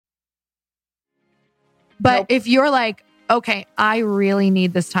But if you're like, okay, I really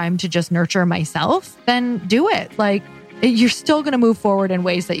need this time to just nurture myself, then do it. Like, you're still going to move forward in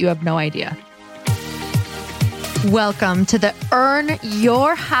ways that you have no idea. Welcome to the Earn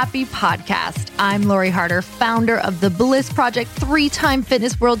Your Happy podcast. I'm Lori Harder, founder of The Bliss Project, 3-time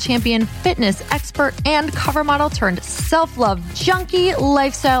fitness world champion, fitness expert, and cover model turned self-love junkie,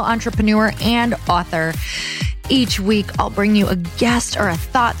 lifestyle entrepreneur, and author. Each week, I'll bring you a guest or a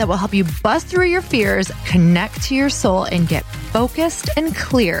thought that will help you bust through your fears, connect to your soul, and get focused and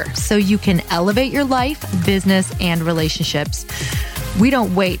clear so you can elevate your life, business, and relationships. We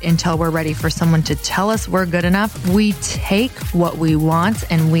don't wait until we're ready for someone to tell us we're good enough. We take what we want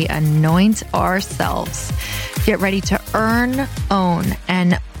and we anoint ourselves. Get ready to earn, own,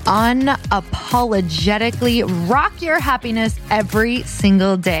 and unapologetically rock your happiness every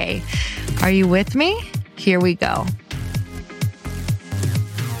single day. Are you with me? Here we go.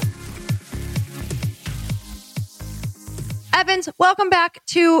 Evans, welcome back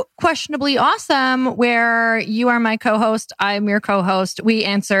to Questionably Awesome, where you are my co-host. I'm your co-host. We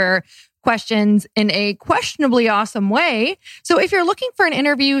answer questions in a questionably awesome way. So if you're looking for an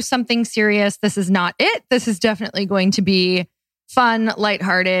interview, something serious, this is not it. This is definitely going to be fun,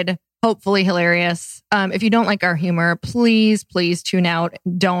 lighthearted, hopefully hilarious. If you don't like our humor, please tune out.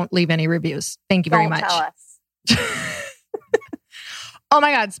 Don't leave any reviews. Thank you very much. Tell us. Oh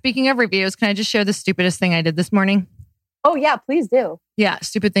my God. Speaking of reviews, can I just share the stupidest thing I did this morning? Oh yeah, please do. Yeah,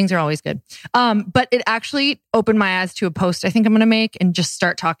 stupid things are always good. But it actually opened my eyes to a post I think I'm going to make and just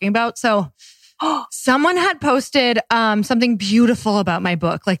start talking about. So someone had posted something beautiful about my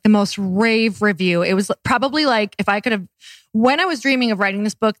book, like the most rave review. It was probably like, if I could have, when I was dreaming of writing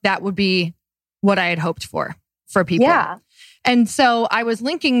this book, that would be what I had hoped for people. Yeah. And so I was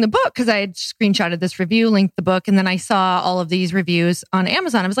linking the book because I had screenshotted this review, linked the book, and then I saw all of these reviews on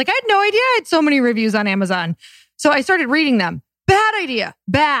Amazon. I was like, I had no idea I had so many reviews on Amazon. So I started reading them. Bad idea.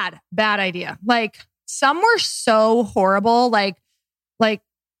 Bad idea. Like, some were so horrible. Like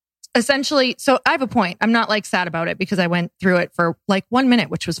essentially, so I have a point. I'm not like sad about it because I went through it for like 1 minute,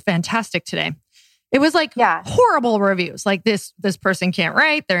 which was fantastic today. It was like horrible reviews. Like this person can't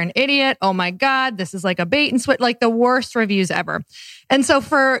write. They're an idiot. Oh my God. This is like a bait and switch, like the worst reviews ever. And so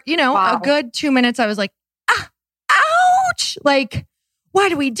for, a good 2 minutes, I was like, ouch. Like, why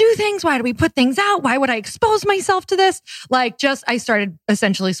do we do things? Why do we put things out? Why would I expose myself to this? Like, I started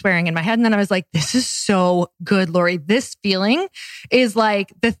essentially swearing in my head. And then I was like, this is so good, Lori. This feeling is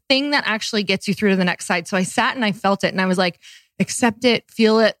like the thing that actually gets you through to the next side. So I sat and I felt it and I was like, accept it,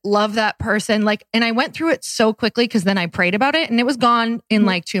 feel it, love that person. Like, and I went through it so quickly because then I prayed about it and it was gone in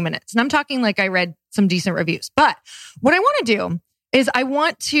like 2 minutes. And I'm talking like I read some decent reviews. But what I want to do is I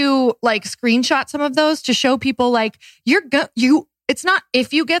want to like screenshot some of those to show people like it's not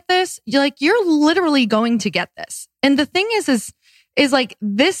if you get this, you're literally going to get this. And the thing is like,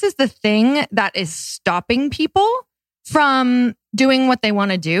 this is the thing that is stopping people from doing what they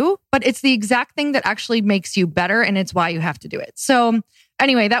want to do, but it's the exact thing that actually makes you better. And it's why you have to do it. So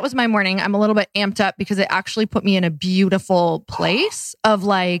anyway, that was my morning. I'm a little bit amped up because it actually put me in a beautiful place of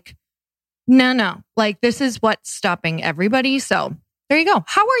like, no, like this is what's stopping everybody. So there you go.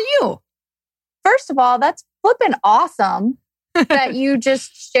 How are you? First of all, that's flipping awesome that you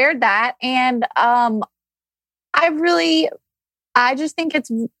just shared that. And I just think it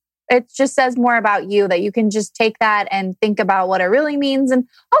just says more about you that you can just take that and think about what it really means. And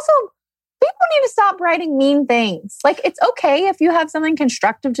also, people need to stop writing mean things. Like, it's okay if you have something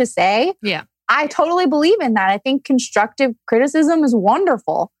constructive to say. Yeah. I totally believe in that. I think constructive criticism is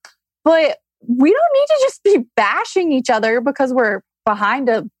wonderful. But we don't need to just be bashing each other because we're behind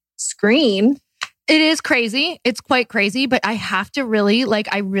a screen. It is crazy. It's quite crazy, but I have to really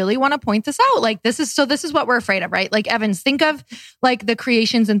I really want to point this out. Like, this is what we're afraid of, right? Like, Evans, think of like the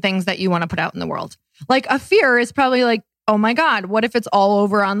creations and things that you want to put out in the world. Like, a fear is probably like, oh my God, what if it's all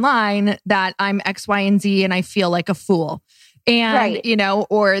over online that I'm X, Y, and Z and I feel like a fool? And,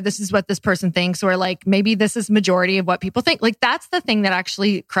 or this is what this person thinks, or like, maybe this is majority of what people think. Like, that's the thing that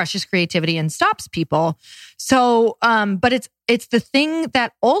actually crushes creativity and stops people. So, but it's the thing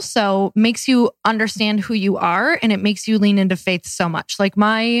that also makes you understand who you are, and it makes you lean into faith so much. Like,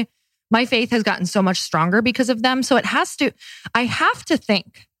 my faith has gotten so much stronger because of them. So I have to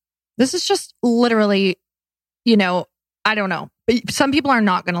think, this is just literally, I don't know. Some people are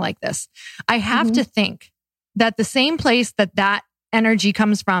not going to like this. I have to think that the same place that energy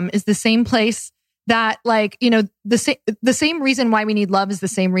comes from is the same place that like, you know, the same reason why we need love is the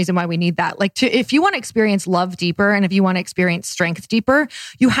same reason why we need that. Like if you want to experience love deeper and if you want to experience strength deeper,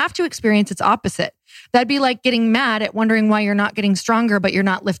 you have to experience its opposite. That'd be like getting mad at wondering why you're not getting stronger, but you're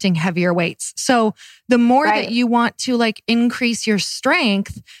not lifting heavier weights. So the more that you want to like increase your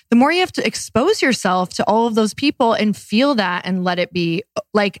strength, the more you have to expose yourself to all of those people and feel that and let it be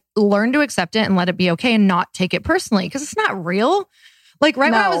like, learn to accept it and let it be okay and not take it personally because it's not real. Like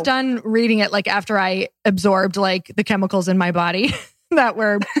when I was done reading it, like after I absorbed like the chemicals in my body that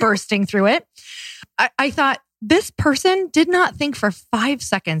were bursting through it, I thought this person did not think for 5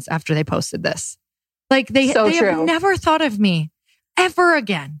 seconds after they posted this. Like they have never thought of me ever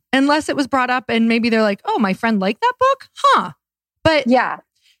again, unless it was brought up and maybe they're like, oh, my friend liked that book? Huh. But yeah,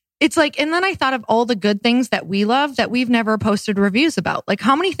 it's like, and then I thought of all the good things that we love that we've never posted reviews about. Like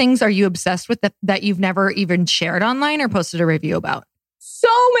how many things are you obsessed with that you've never even shared online or posted a review about? So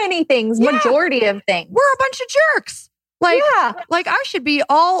many things, majority of things. We're a bunch of jerks. Like, like I should be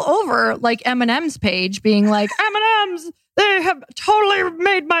all over like Eminem's page being like, M&Ms, they have totally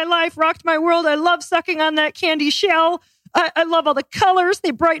made my life, rocked my world. I love sucking on that candy shell. I love all the colors.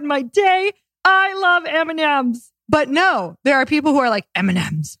 They brighten my day. I love M&Ms. But no, there are people who are like,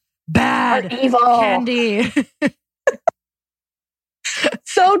 M&Ms, bad, evil candy.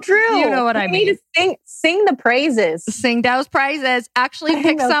 So true. You know what I mean? You need to sing the praises. Sing those praises. Actually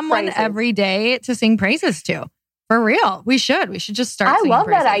pick someone every day to sing praises to. For real. We should just start singing love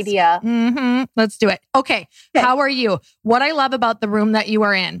praises. That idea. Mm-hmm. Let's do it. Okay. How are you? What I love about the room that you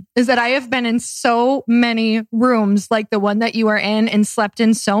are in is that I have been in so many rooms like the one that you are in and slept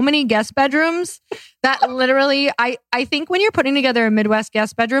in so many guest bedrooms that literally, I think when you're putting together a Midwest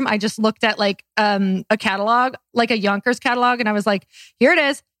guest bedroom, I just looked at like a catalog, like a Yonkers catalog. And I was like, here it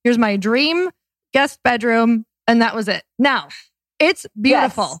is. Here's my dream guest bedroom. And that was it. Now it's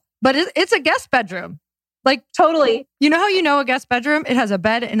beautiful, but it's a guest bedroom. Like totally. You know how you know a guest bedroom? It has a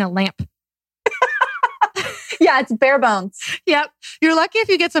bed and a lamp. Yeah, it's bare bones. Yep. You're lucky if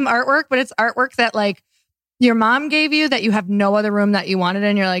you get some artwork, but it's artwork that like your mom gave you that you have no other room that you wanted.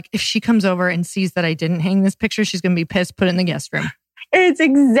 And you're like, if she comes over and sees that I didn't hang this picture, she's going to be pissed. Put it in the guest room. It's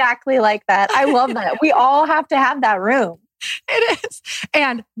exactly like that. I love that. We all have to have that room. It is.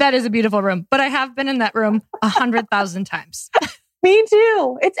 And that is a beautiful room. But I have been in that room 100,000 times. Me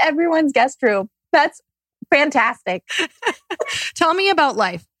too. It's everyone's guest room. That's fantastic. Tell me about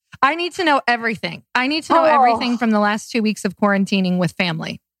life. I need to know everything. I need to know everything from the last 2 weeks of quarantining with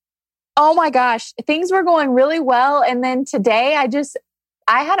family. Oh my gosh. Things were going really well. And then today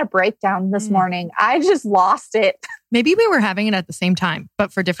I had a breakdown this morning. I just lost it. Maybe we were having it at the same time,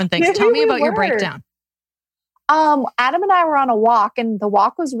 but for different things. Tell me about your breakdown. Adam and I were on a walk and the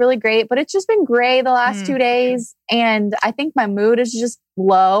walk was really great, but it's just been gray the last 2 days. And I think my mood is just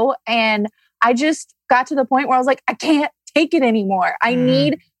low. And I just got to the point where I was like, I can't take it anymore.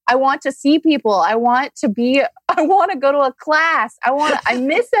 I want to see people. I want to go to a class. I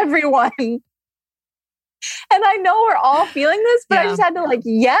miss everyone. And I know we're all feeling this, but I just had to like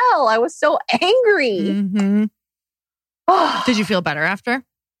yell. I was so angry. Mm-hmm. Did you feel better after?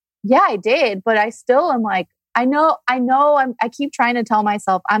 Yeah, I did. But I still am like, I keep trying to tell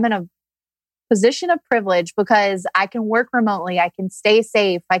myself I'm in a position of privilege because I can work remotely. I can stay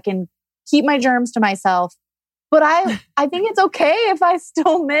safe. I can keep my germs to myself. But I think it's okay if I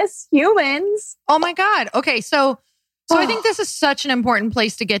still miss humans. Oh my God. Okay. So I think this is such an important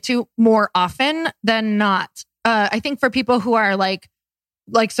place to get to more often than not. I think for people who are like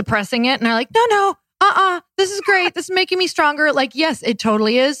suppressing it and are like, no, this is great. This is making me stronger. Like, yes, it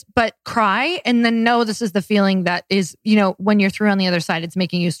totally is, but cry and then know this is the feeling that is, you know, when you're through on the other side, it's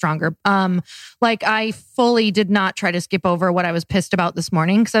making you stronger. Like I fully did not try to skip over what I was pissed about this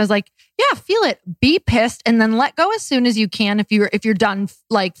morning. Cause I was like, yeah, feel it, be pissed and then let go as soon as you can. If you're done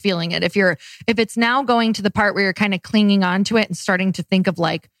like feeling it, if it's now going to the part where you're kind of clinging on to it and starting to think of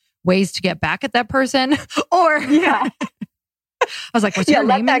like ways to get back at that person or I was like, was her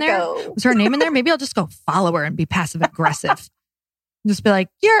name in there? Was her name in there? Maybe I'll just go follow her and be passive aggressive. Just be like,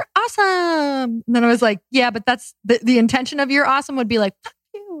 you're awesome. And then I was like, yeah, but that's the intention of you're awesome would be like, fuck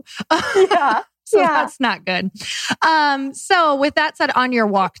you. That's not good. So with that said, on your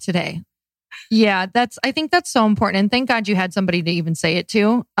walk today, I think that's so important. And thank God you had somebody to even say it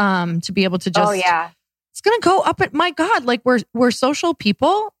to be able to just, it's going to go up at my God. Like we're social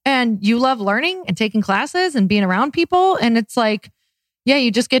people and you love learning and taking classes and being around people. And it's like, yeah,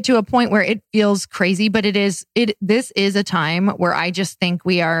 you just get to a point where it feels crazy, but this is a time where I just think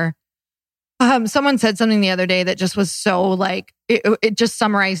we are, someone said something the other day that just was so like, it just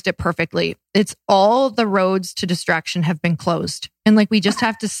summarized it perfectly. It's all the roads to distraction have been closed. And like, we just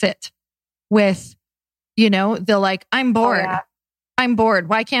have to sit. with, they'll like, I'm bored. Oh, yeah. I'm bored.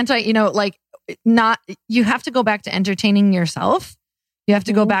 Why can't I, you have to go back to entertaining yourself. You have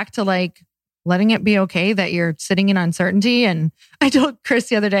to go back to like letting it be okay that you're sitting in uncertainty. And I told Chris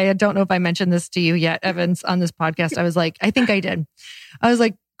the other day, I don't know if I mentioned this to you yet, Evans, on this podcast. I was like, I think I did. I was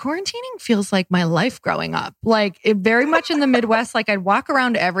like, quarantining feels like my life growing up. Like it very much in the Midwest, like I'd walk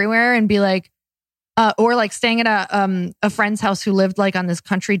around everywhere and be like, or like staying at a friend's house who lived like on this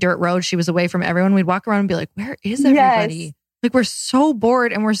country dirt road. She was away from everyone. We'd walk around and be like, where is everybody? Yes. Like we're so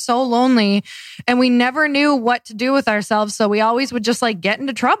bored and we're so lonely and we never knew what to do with ourselves. So we always would just like get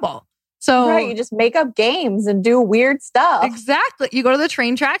into trouble. So right, you just make up games and do weird stuff. Exactly. You go to the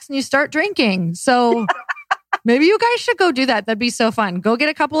train tracks and you start drinking. So maybe you guys should go do that. That'd be so fun. Go get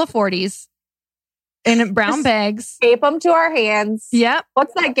a couple of 40s in brown just bags. Tape them to our hands. Yep.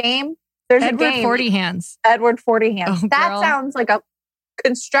 What's that game? There's Edward a game. 40 hands. Edward 40 hands. Oh, that sounds like a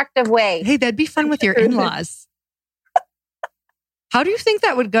constructive way. Hey, that'd be fun with your in-laws. How do you think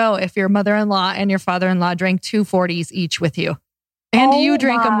that would go if your mother-in-law and your father-in-law drank 2 40s each with you? And you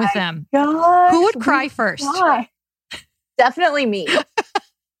drank them with them. Gosh, who would cry first? Definitely me.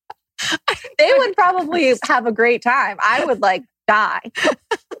 They would probably have a great time. I would like die.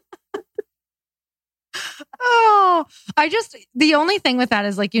 The only thing with that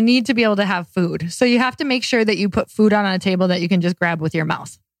is like you need to be able to have food. So you have to make sure that you put food on a table that you can just grab with your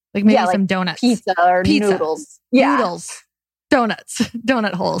mouth. Like maybe some donuts. Pizza or noodles. Yeah. Noodles. Donuts.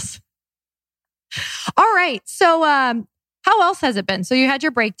 Donut holes. All right. So how else has it been? So you had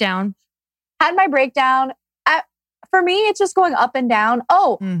your breakdown. Had my breakdown. For me, it's just going up and down.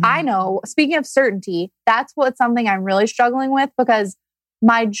 Oh, I know. Speaking of certainty, that's something I'm really struggling with because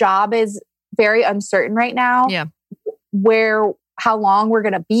my job is very uncertain right now. Yeah. How long we're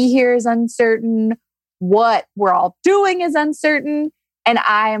going to be here is uncertain. What we're all doing is uncertain. And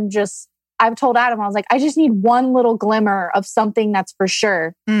I've told Adam, I was like, I just need one little glimmer of something that's for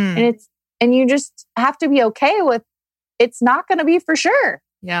sure. And you just have to be okay with it's not going to be for sure.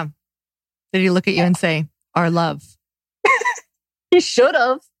 Yeah. Did he look at you and say, our love? He should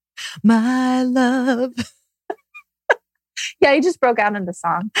have. My love. Yeah, he just broke out into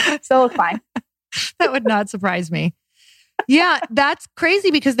song. So it's fine. That would not surprise me. Yeah, that's crazy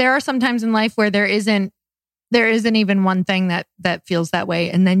because there are some times in life where there isn't even one thing that feels that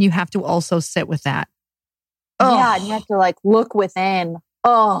way. And then you have to also sit with that. Oh. Yeah, and you have to like look within.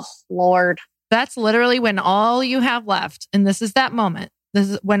 Oh, Lord. That's literally when all you have left, and this is that moment, this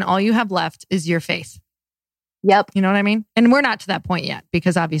is when all you have left is your faith. Yep. You know what I mean? And we're not to that point yet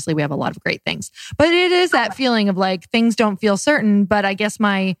because obviously we have a lot of great things. But it is that feeling of like things don't feel certain, but I guess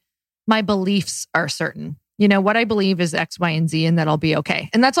my beliefs are certain. You know, what I believe is X, Y, and Z, and that I'll be okay.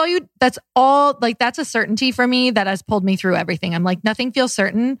 And that's a certainty for me that has pulled me through everything. I'm like, nothing feels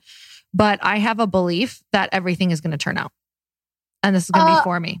certain, but I have a belief that everything is going to turn out. And this is going to be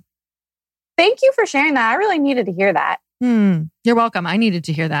for me. Thank you for sharing that. I really needed to hear that. You're welcome. I needed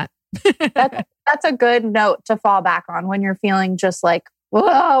to hear that. That's a good note to fall back on when you're feeling just like,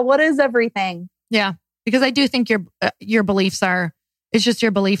 whoa, what is everything? Yeah. Because I do think your beliefs it's just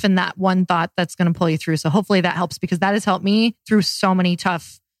your belief in that one thought that's going to pull you through. So hopefully that helps because that has helped me through so many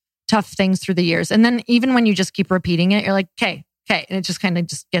tough things through the years. And then even when you just keep repeating it, you're like, okay. And it just kind of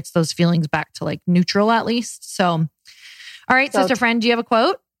just gets those feelings back to like neutral at least. So, all right, sister friend, do you have a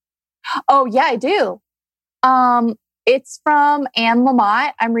quote? Oh yeah, I do. It's from Anne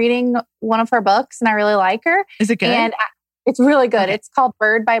Lamott. I'm reading one of her books and I really like her. Is it good? And it's really good. Okay. It's called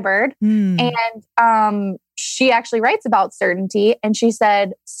Bird by Bird. And she actually writes about certainty. And she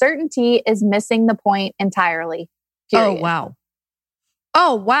said, certainty is missing the point entirely. Period.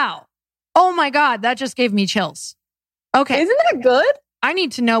 Oh, wow. Oh my God. That just gave me chills. Okay. Isn't that good? I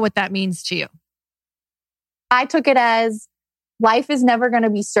need to know what that means to you. I took it as life is never going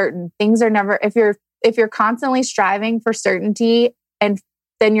to be certain. Things are never, if you're constantly striving for certainty, and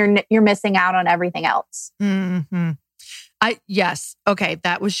then you're missing out on everything else. Mm-hmm. Yes. Okay.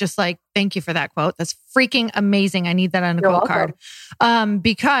 That was just like, thank you for that quote. That's freaking amazing. I need that on a quote card.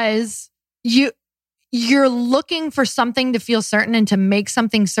 Because you're looking for something to feel certain and to make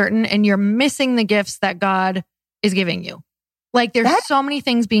something certain, and you're missing the gifts that God is giving you. Like there's so many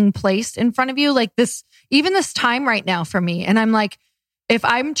things being placed in front of you, like even this time right now for me. And I'm like, if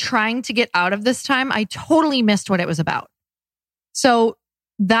I'm trying to get out of this time, I totally missed what it was about. So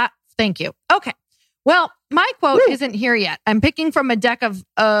thank you. Okay. Well, my quote isn't here yet. I'm picking from a deck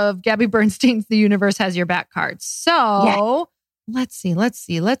of Gabby Bernstein's The Universe Has Your Back cards. So let's see.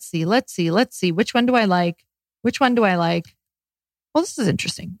 Which one do I like? Well, this is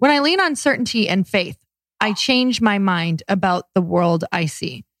interesting. When I lean on certainty and faith, I change my mind about the world I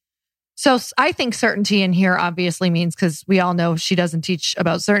see. So I think certainty in here obviously means, because we all know she doesn't teach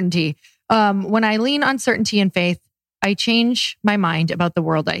about certainty. When I lean on certainty and faith, I change my mind about the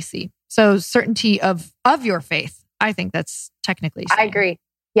world I see. So certainty of your faith. I think that's technically saying. I agree.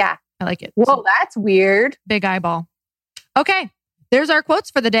 Yeah. I like it. Whoa, So, that's weird. big eyeball. Okay. There's our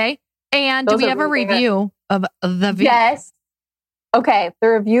quotes for the day. And do we have a review of the week? Yes. Okay. The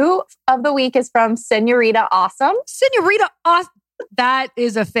review of the week is from Senorita Awesome. Senorita Awesome. That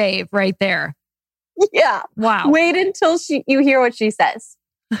is a fave right there. Yeah. Wow. Wait until you hear what she says.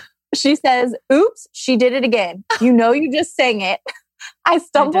 She says, oops, she did it again. You know, you just sang it. I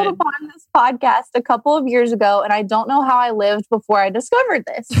stumbled upon this podcast a couple of years ago, and I don't know how I lived before I discovered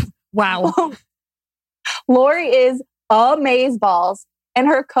this. Wow. Lori is amazeballs, and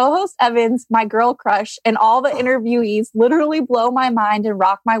her co-host Evans, my girl crush, and all the interviewees literally blow my mind and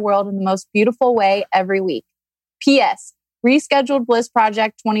rock my world in the most beautiful way every week. P.S. Rescheduled Bliss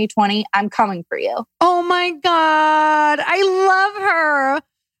Project 2020. I'm coming for you. Oh my God. I love her.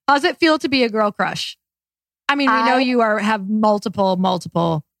 How's it feel to be a girl crush? I mean, we know you have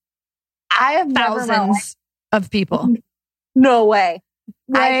multiple. I have thousands of people. No way.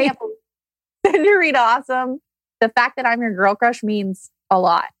 I can't believe Senorita Awesome. The fact that I'm your girl crush means a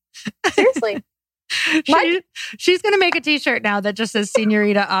lot. Seriously. She's going to make a t-shirt now that just says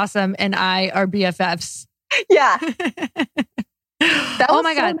Senorita Awesome and I are BFFs. Yeah. Oh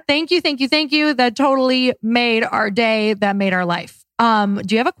my God. Thank you. That totally made our day. That made our life. Do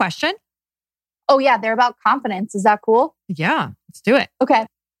you have a question? Oh yeah. They're about confidence. Is that cool? Yeah. Let's do it. Okay.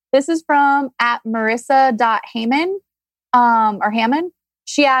 This is from @Marissa.Hayman, or Hammond.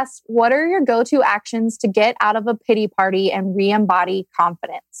 She asks, what are your go-to actions to get out of a pity party and re-embody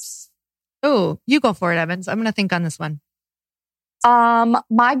confidence? Oh, you go for it, Evans. I'm going to think on this one.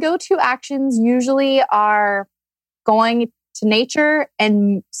 My go-to actions usually are going to nature,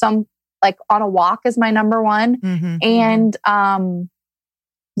 and some like on a walk is my number one. Mm-hmm. And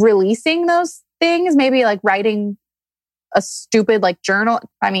releasing those things, maybe like writing a stupid like journal.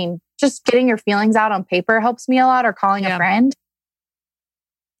 I mean, just getting your feelings out on paper helps me a lot, or calling a friend.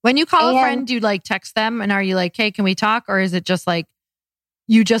 When you call a friend, do you like text them and are you like, hey, can we talk? Or is it just like,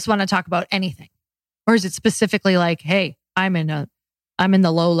 you just want to talk about anything? Or is it specifically like, hey, I'm in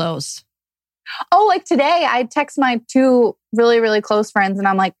the low lows? Oh, like today I text my two really, really close friends and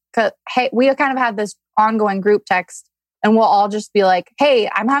I'm like, hey, we kind of have this ongoing group text and we'll all just be like, hey,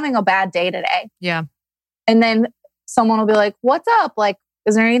 I'm having a bad day today. Yeah. And then someone will be like, what's up? Like,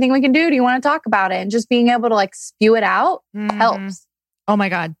 is there anything we can do? Do you want to talk about it? And just being able to like spew it out helps. Oh my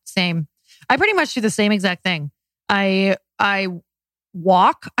God. Same. I pretty much do the same exact thing. I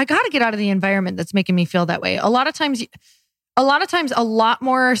walk. I got to get out of the environment that's making me feel that way. A lot of times, a lot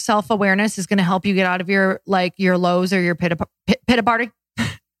more self-awareness is going to help you get out of your lows or your pita party.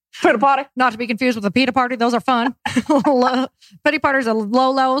 Pita party. Not to be confused with a pita party. Those are fun. Pity parties are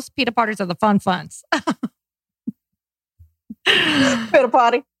low lows. Pita parties are the fun funs. Pita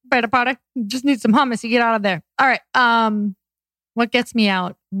party. Pita party. Just need some hummus. You get out of there. All right. What gets me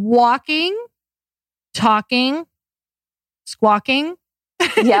out? Walking, talking, squawking.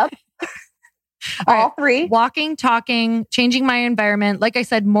 Yep. All three. Walking, talking, changing my environment. Like I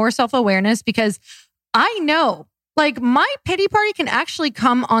said, more self-awareness, because I know like my pity party can actually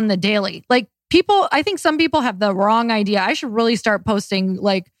come on the daily. Like I think some people have the wrong idea. I should really start posting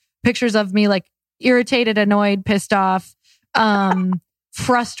like pictures of me like irritated, annoyed, pissed off,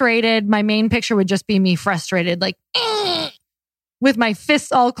 frustrated. My main picture would just be me frustrated, like with my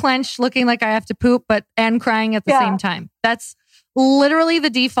fists all clenched, looking like I have to poop, and crying at the same time. That's literally the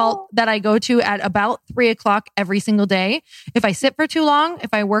default that I go to at about 3:00 every single day. If I sit for too long,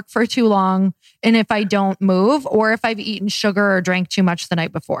 if I work for too long, and if I don't move, or if I've eaten sugar or drank too much the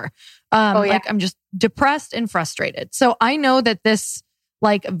night before, like I'm just depressed and frustrated. So I know that this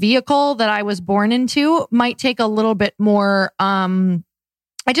like vehicle that I was born into might take a little bit more.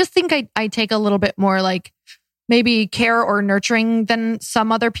 I just think I take a little bit more like maybe care or nurturing than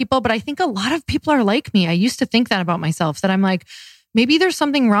some other people. But I think a lot of people are like me. I used to think that about myself, that I'm like, maybe there's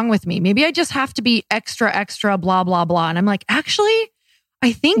something wrong with me. Maybe I just have to be extra, blah, blah, blah. And I'm like, actually,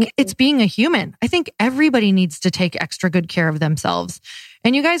 I think it's being a human. I think everybody needs to take extra good care of themselves.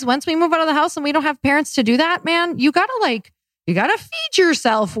 And you guys, once we move out of the house and we don't have parents to do that, man, you gotta feed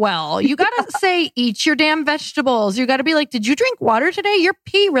yourself well. You gotta say, eat your damn vegetables. You gotta be like, did you drink water today? Your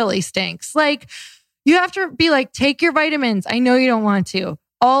pee really stinks. Like, you have to be like, take your vitamins. I know you don't want to.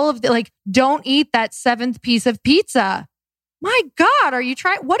 All of the, like, don't eat that 7th piece of pizza. My God, are you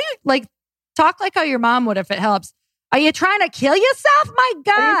trying? What do you like? Talk like how your mom would if it helps. Are you trying to kill yourself? My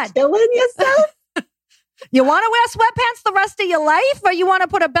God. Are you killing yourself? You want to wear sweatpants the rest of your life, or you want to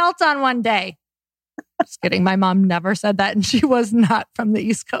put a belt on one day? Just kidding. My mom never said that, and she was not from the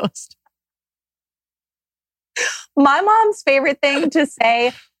East Coast. My mom's favorite thing to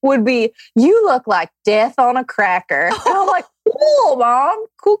say would be, "You look like death on a cracker." And I'm like, "Cool, Mom.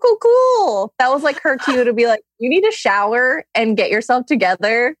 Cool. That was like her cue to be like, "You need to shower and get yourself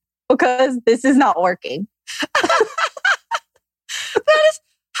together because this is not working."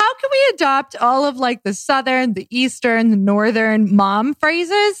 How can we adopt all of like the Southern, the Eastern, the Northern mom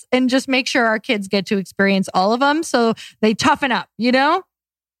phrases and just make sure our kids get to experience all of them so they toughen up, you know?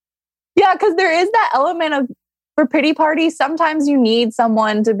 Yeah, because there is that element of, for pity parties, sometimes you need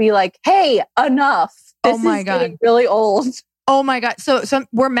someone to be like, "Hey, enough. This is getting really old." Oh my God. So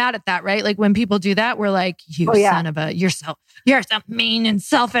we're mad at that, right? Like when people do that, we're like, son of a, you're so mean and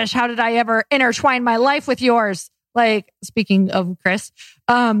selfish. How did I ever intertwine my life with yours? Like, speaking of Chris,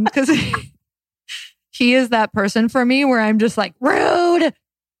 because he is that person for me where I'm just like, rude,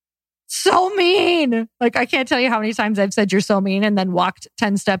 so mean. Like, I can't tell you how many times I've said you're so mean and then walked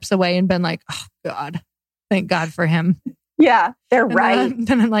 10 steps away and been like, oh God, thank God for him. Yeah, they're right.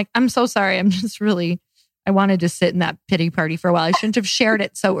 Then I'm like, I'm so sorry. I'm just really, I wanted to sit in that pity party for a while. I shouldn't have shared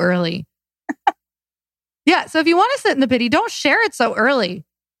it so early. Yeah. So if you want to sit in the pity, don't share it so early.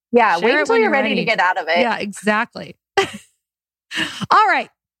 Yeah. Wait until you're ready to get out of it. Yeah, exactly. All right.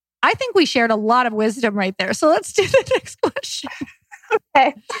 I think we shared a lot of wisdom right there. So let's do the next question.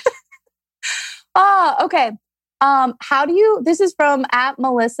 Okay. Okay. This is from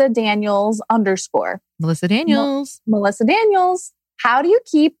 @MelissaDaniels_. Melissa Daniels. Melissa Daniels. How do you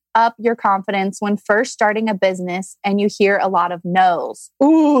keep up your confidence when first starting a business and you hear a lot of no's?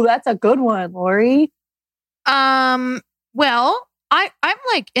 Ooh, that's a good one, Lori. Well, I'm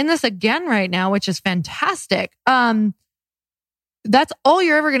like in this again right now, which is fantastic. That's all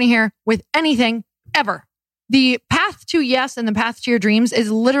you're ever going to hear with anything ever. The path to yes and the path to your dreams is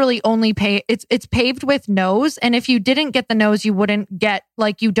literally only it's paved with no's. And if you didn't get the no's, you wouldn't get,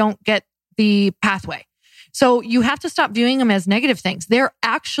 like, you don't get the pathway. So you have to stop viewing them as negative things. They're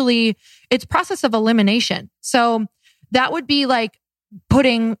actually, it's process of elimination. So that would be like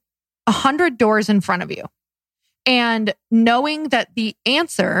putting 100 doors in front of you and knowing that the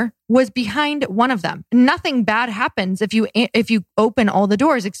answer was behind one of them. Nothing bad happens if you open all the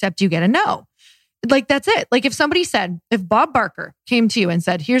doors except you get a no. Like, that's it. Like, if somebody said, if Bob Barker came to you and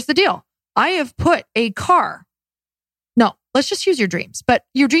said, "Here's the deal. I have put a car." No, let's just use your dreams. But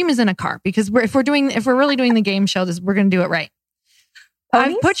your dream is in a car, because if we're really doing the game show, we're going to do it right.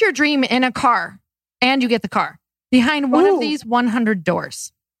 Ponies? I've put your dream in a car and you get the car behind one of these 100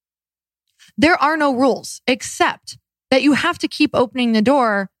 doors. There are no rules except that you have to keep opening the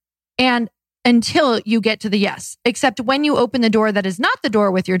door and until you get to the yes. Except when you open the door that is not the door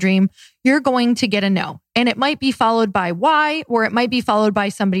with your dream, you're going to get a no. And it might be followed by why, or it might be followed by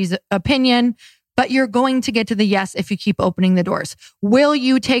somebody's opinion, but you're going to get to the yes if you keep opening the doors. Will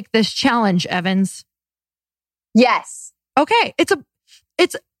you take this challenge, Evans? Yes. Okay.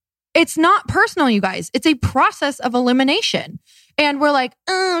 It's not personal, you guys. It's a process of elimination. And we're like,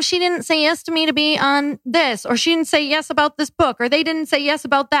 "Oh, she didn't say yes to me to be on this," or "She didn't say yes about this book," or "They didn't say yes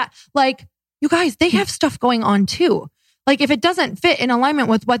about that." Like, you guys, they have stuff going on too. Like, if it doesn't fit in alignment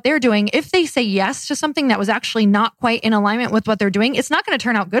with what they're doing, if they say yes to something that was actually not quite in alignment with what they're doing, it's not going to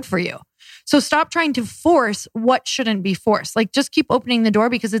turn out good for you. So stop trying to force what shouldn't be forced. Like, just keep opening the door,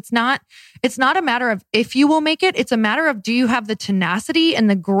 because it's not a matter of if you will make it. It's a matter of, do you have the tenacity and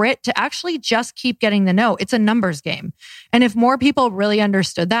the grit to actually just keep getting the no? It's a numbers game. And if more people really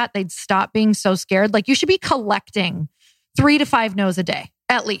understood that, they'd stop being so scared. Like, you should be collecting 3 to 5 no's a day,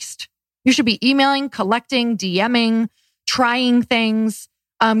 at least. You should be emailing, collecting, DMing, trying things,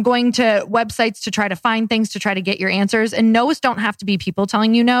 going to websites to try to find things, to try to get your answers. And no's don't have to be people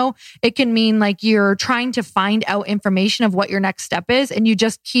telling you no. It can mean like you're trying to find out information of what your next step is, and you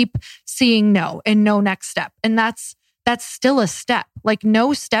just keep seeing no and no next step. And that's still a step. Like,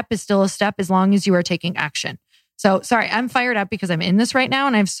 no step is still a step as long as you are taking action. So sorry, I'm fired up because I'm in this right now,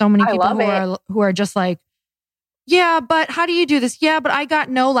 and I have so many people who are just like, "Yeah, but how do you do this? Yeah, but I got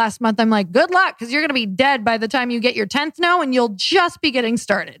no last month." I'm like, good luck, because you're going to be dead by the time you get your 10th no, and you'll just be getting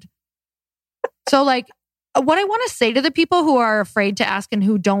started. So, like, what I want to say to the people who are afraid to ask and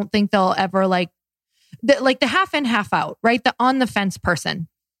who don't think they'll ever the half in, half out, right? The on the fence person.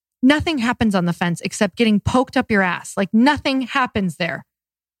 Nothing happens on the fence except getting poked up your ass. Like, nothing happens there.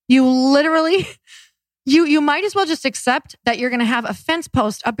 You literally, you might as well just accept that you're going to have a fence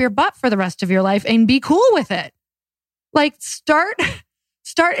post up your butt for the rest of your life and be cool with it. Like, start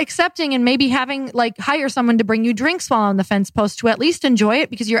accepting, and maybe hire someone to bring you drinks while on the fence post to at least enjoy it,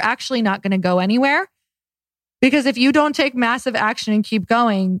 because you're actually not going to go anywhere. Because if you don't take massive action and keep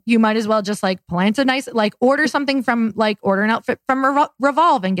going, you might as well just like plant a nice, like order something from like order an outfit from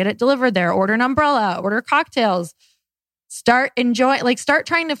Revolve and get it delivered there. Order an umbrella, order cocktails, start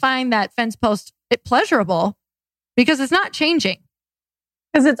trying to find that fence post pleasurable because it's not changing.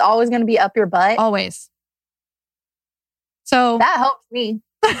 Because it's always going to be up your butt. Always. So that helps me.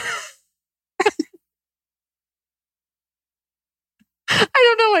 I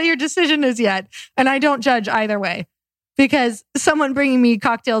don't know what your decision is yet. And I don't judge either way because someone bringing me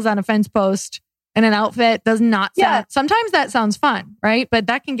cocktails on a fence post and an outfit does not sound, sometimes that sounds fun, right? But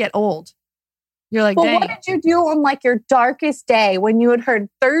that can get old. You're like, dang. What did you do on like your darkest day when you had heard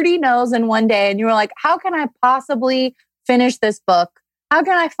 30 no's in one day and you were like, how can I possibly finish this book? How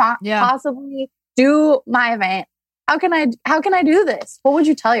can I possibly do my event? How can I do this? What would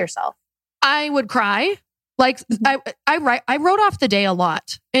you tell yourself? I would cry. Like I wrote off the day a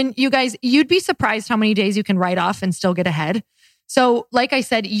lot. And you guys, you'd be surprised how many days you can write off and still get ahead. So like I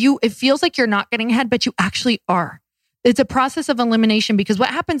said, it feels like you're not getting ahead, but you actually are. It's a process of elimination because what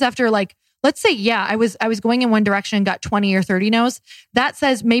happens after like, let's say, I was going in one direction and got 20 or 30 no's. That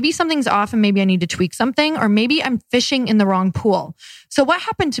says maybe something's off and maybe I need to tweak something, or maybe I'm fishing in the wrong pool. So what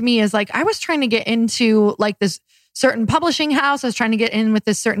happened to me is like, I was trying to get into like this certain publishing house. I was trying to get in with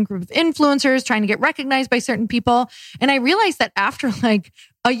this certain group of influencers, trying to get recognized by certain people. And I realized that after like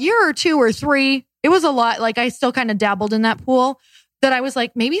a year or 2 or 3, it was a lot. Like I still kind of dabbled in that pool that I was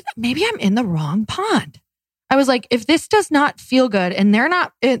like, maybe I'm in the wrong pond. I was like, if this does not feel good and they're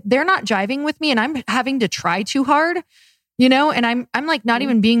not jiving with me and I'm having to try too hard, and I'm like not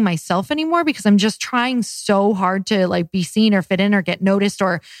even being myself anymore because I'm just trying so hard to like be seen or fit in or get noticed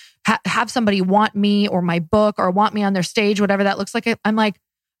or have somebody want me or my book or want me on their stage, whatever that looks like. I'm like, I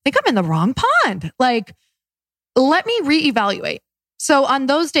think I'm in the wrong pond. Like, let me reevaluate. So on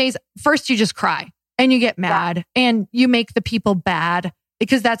those days, first you just cry and you get mad and you make the people bad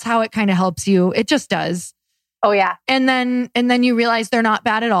because that's how it kind of helps you. It just does. Oh yeah. And then you realize they're not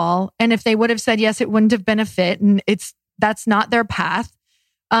bad at all. And if they would have said yes, it wouldn't have been a fit. And that's not their path.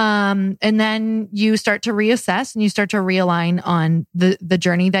 And then you start to reassess and you start to realign on the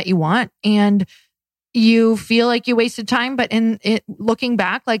journey that you want. And you feel like you wasted time, but looking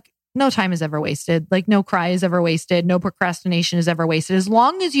back, like no time is ever wasted. Like no cry is ever wasted. No procrastination is ever wasted. As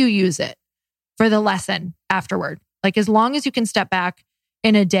long as you use it for the lesson afterward, like as long as you can step back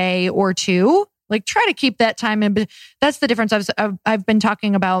in a day or 2, like try to keep that time in. That's the difference. I've been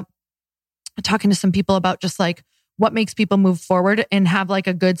talking to some people about just like what makes people move forward and have like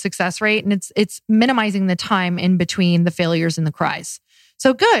a good success rate. And it's minimizing the time in between the failures and the cries.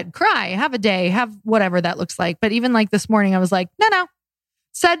 So good, cry, have a day, have whatever that looks like. But even like this morning, I was like, no.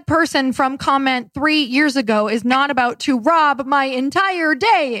 Said person from comment 3 years ago is not about to rob my entire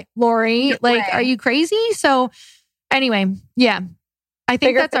day, Lori. Like, are you crazy? So anyway, I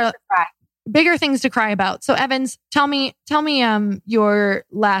think that's our bigger things to cry about. So Evans, tell me your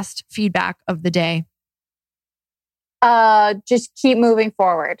last feedback of the day. Just keep moving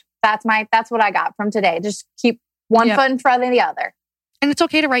forward. That's what I got from today. Just keep one foot in front of the other. And it's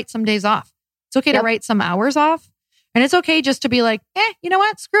okay to write some days off. It's okay to write some hours off. And it's okay just to be like, you know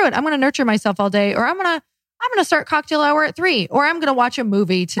what? Screw it. I'm going to nurture myself all day, or I'm going to start cocktail hour at 3, or I'm going to watch a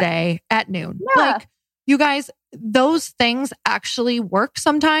movie today at noon. Yeah. Like you guys, those things actually work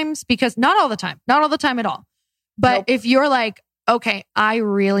sometimes because not all the time at all. But if you're like, okay, I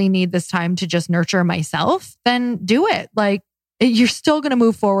really need this time to just nurture myself, then do it. Like you're still going to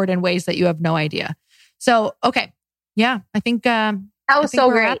move forward in ways that you have no idea. So, okay. Yeah, I think that was so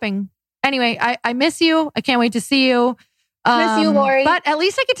great. Wrapping. Anyway, I miss you. I can't wait to see you. Miss you, Lori. But at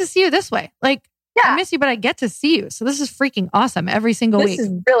least I get to see you this way. Like, I miss you, but I get to see you. So this is freaking awesome every single week. This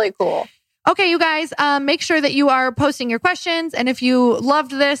is really cool. Okay, you guys, make sure that you are posting your questions. And if you loved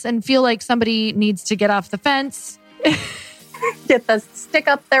this and feel like somebody needs to get off the fence, get the stick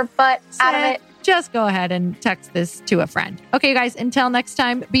up their butt out of it, just go ahead and text this to a friend. Okay, you guys, until next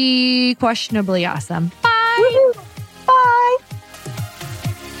time, be questionably awesome. Bye. Woo-hoo. Bye.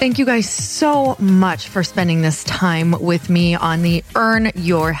 Thank you guys so much for spending this time with me on the Earn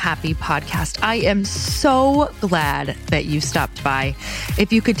Your Happy podcast. I am so glad that you stopped by.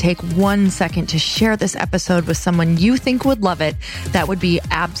 If you could take 1 second to share this episode with someone you think would love it, that would be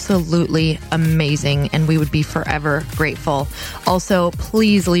absolutely amazing, and we would be forever grateful. Also,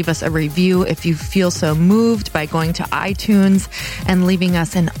 please leave us a review if you feel so moved by going to iTunes and leaving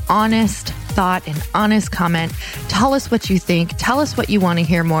us an honest thought, an honest comment. Tell us what you think. Tell us what you want to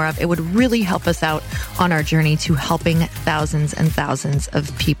hear more of. It would really help us out on our journey to helping thousands and thousands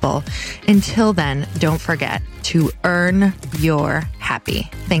of people. Until then, don't forget to earn your happy.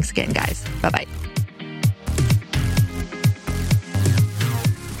 Thanks again, guys. Bye-bye.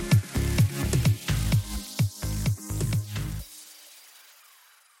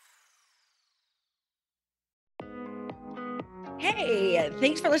 Hey,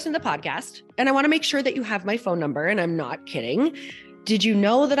 thanks for listening to the podcast. And I want to make sure that you have my phone number, and I'm not kidding. Did you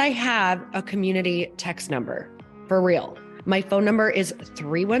know that I have a community text number? For real. My phone number is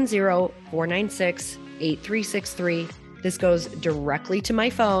 310-496-8363. This goes directly to my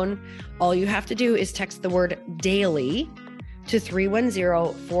phone. All you have to do is text the word daily to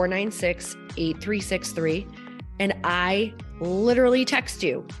 310-496-8363. And I literally text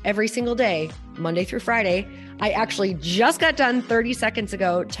you every single day, Monday through Friday. I actually just got done 30 seconds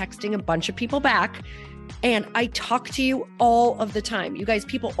ago texting a bunch of people back, and I talk to you all of the time. You guys,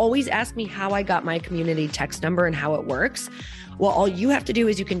 people always ask me how I got my community text number and how it works. Well, all you have to do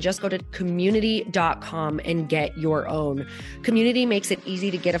is you can just go to community.com and get your own. Community makes it easy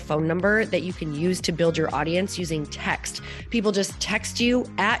to get a phone number that you can use to build your audience using text. People just text you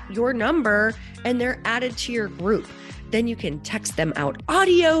at your number and they're added to your group. Then you can text them out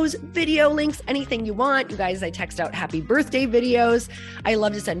audios, video links, anything you want. You guys, I text out happy birthday videos. I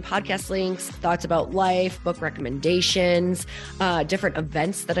love to send podcast links, thoughts about life, book recommendations, different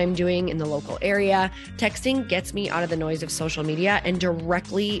events that I'm doing in the local area. Texting gets me out of the noise of social media and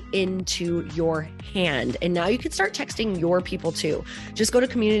directly into your hand. And now you can start texting your people too. Just go to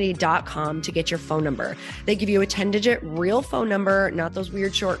community.com to get your phone number. They give you a 10-digit real phone number, not those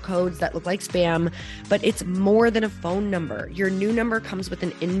weird short codes that look like spam, but it's more than a phone number. Your new number comes with an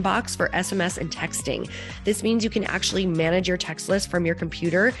inbox for SMS and texting. This means you can actually manage your text list from your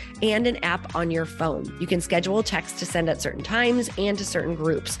computer and an app on your phone. You can schedule text to send at certain times and to certain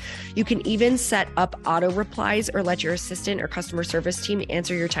groups. You can even set up auto replies or let your assistant or customer service team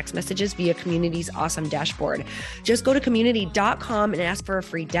answer your text messages via Community's awesome dashboard. Just go to community.com and ask for a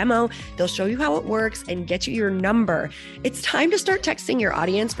free demo. They'll show you how it works and get you your number. It's time to start texting your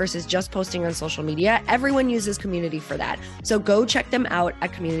audience versus just posting on social media. Everyone uses Community for that. So go check them out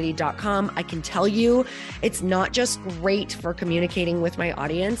at community.com. I can tell you it's not just great for communicating with my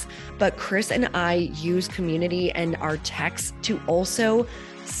audience, but Chris and I use Community and our texts to also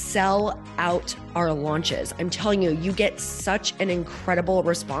sell out our launches. I'm telling you, you get such an incredible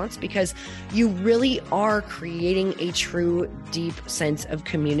response because you really are creating a true, deep sense of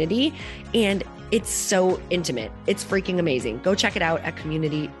community. And it's so intimate. It's freaking amazing. Go check it out at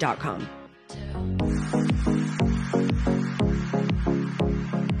community.com.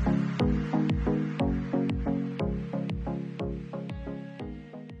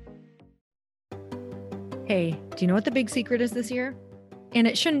 Hey, do you know what the big secret is this year? And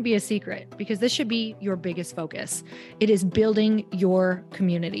it shouldn't be a secret because this should be your biggest focus. It is building your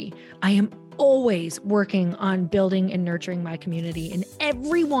community. I am always working on building and nurturing my community, and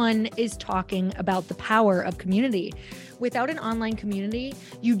everyone is talking about the power of community. Without an online community,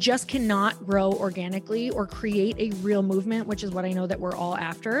 you just cannot grow organically or create a real movement, which is what I know that we're all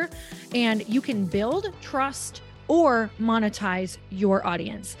after. And you can build trust or monetize your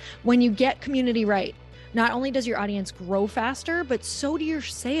audience. When you get community right, not only does your audience grow faster, but so do your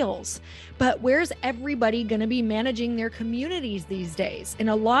sales. But where's everybody going to be managing their communities these days? And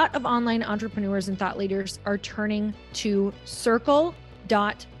a lot of online entrepreneurs and thought leaders are turning to Circle.so.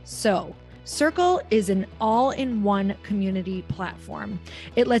 Circle is an all-in-one community platform.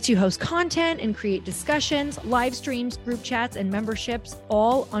 It lets you host content and create discussions, live streams, group chats, and memberships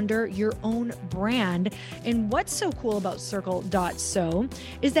all under your own brand. And what's so cool about Circle.so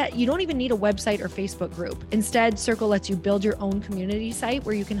is that you don't even need a website or Facebook group. Instead, Circle lets you build your own community site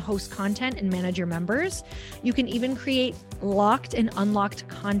where you can host content and manage your members. You can even create locked and unlocked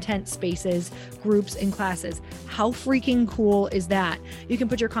content spaces, groups, and classes. How freaking cool is that? You can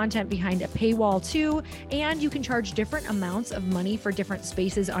put your content behind a paywall too, and you can charge different amounts of money for different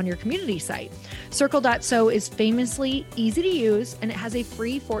spaces on your community site. Circle.so is famously easy to use, and it has a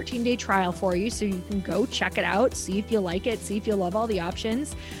free 14-day trial for you, so you can go check it out, see if you like it, see if you love all the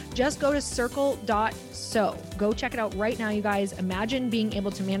options. Just go to Circle.so. Go check it out right now, you guys. Imagine being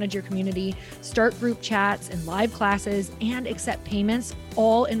able to manage your community, start group chats and live classes, and accept payments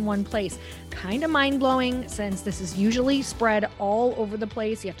all in one place. Kind of mind-blowing since this is usually spread all over the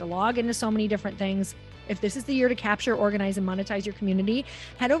place. You have to log into so many different things. If this is the year to capture, organize, and monetize your community,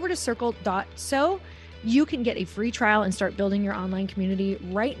 head over to Circle.so. You can get a free trial and start building your online community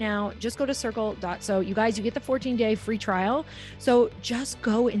right now. Just go to Circle.so. You guys, you get the 14-day free trial. So just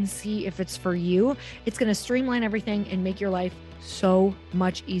go and see if it's for you. It's going to streamline everything and make your life so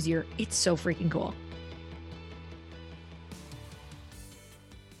much easier. It's so freaking cool.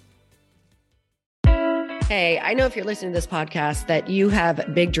 Hey, I know if you're listening to this podcast that you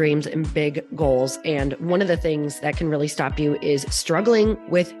have big dreams and big goals. And one of the things that can really stop you is struggling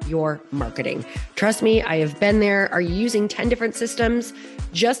with your marketing. Trust me, I have been there. Are you using 10 different systems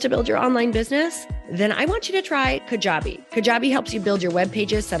just to build your online business? Then I want you to try Kajabi. Kajabi helps you build your web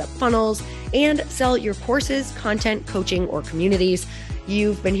pages, set up funnels, and sell your courses, content, coaching, or communities.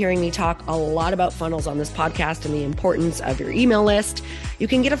 You've been hearing me talk a lot about funnels on this podcast and the importance of your email list. You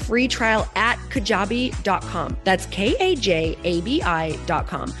can get a free trial at kajabi.com. That's Kajabi.com.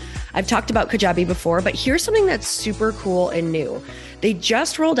 I've talked about Kajabi before, but here's something that's super cool and new. They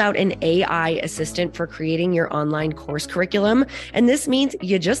just rolled out an AI assistant for creating your online course curriculum. And this means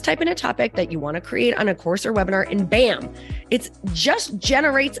you just type in a topic that you want to create on a course or webinar and bam, it just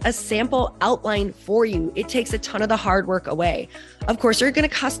generates a sample outline for you. It takes a ton of the hard work away. Of course, you're going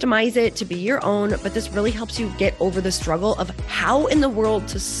to customize it to be your own, but this really helps you get over the struggle of how in the world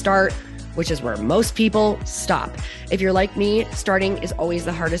to start, which is where most people stop. If you're like me, starting is always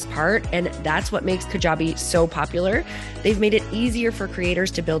the hardest part, and that's what makes Kajabi so popular. They've made it easier for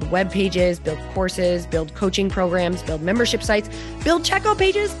creators to build web pages, build courses, build coaching programs, build membership sites, build checkout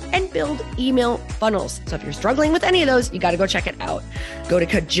pages, and build email funnels. So if you're struggling with any of those, you got to go check it out. Go to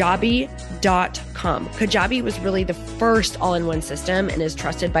Kajabi.com. Kajabi was really the first all-in-one system and is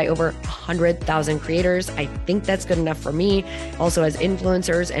trusted by over 100,000 creators. I think that's good enough for me. Also as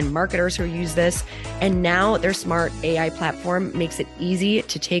influencers and marketers who use this. And now their smart AI platform makes it easy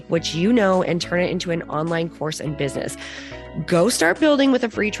to take what you know and turn it into an online course and business. Go start building with a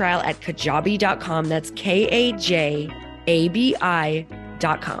free trial at Kajabi.com. That's Kajabi.com.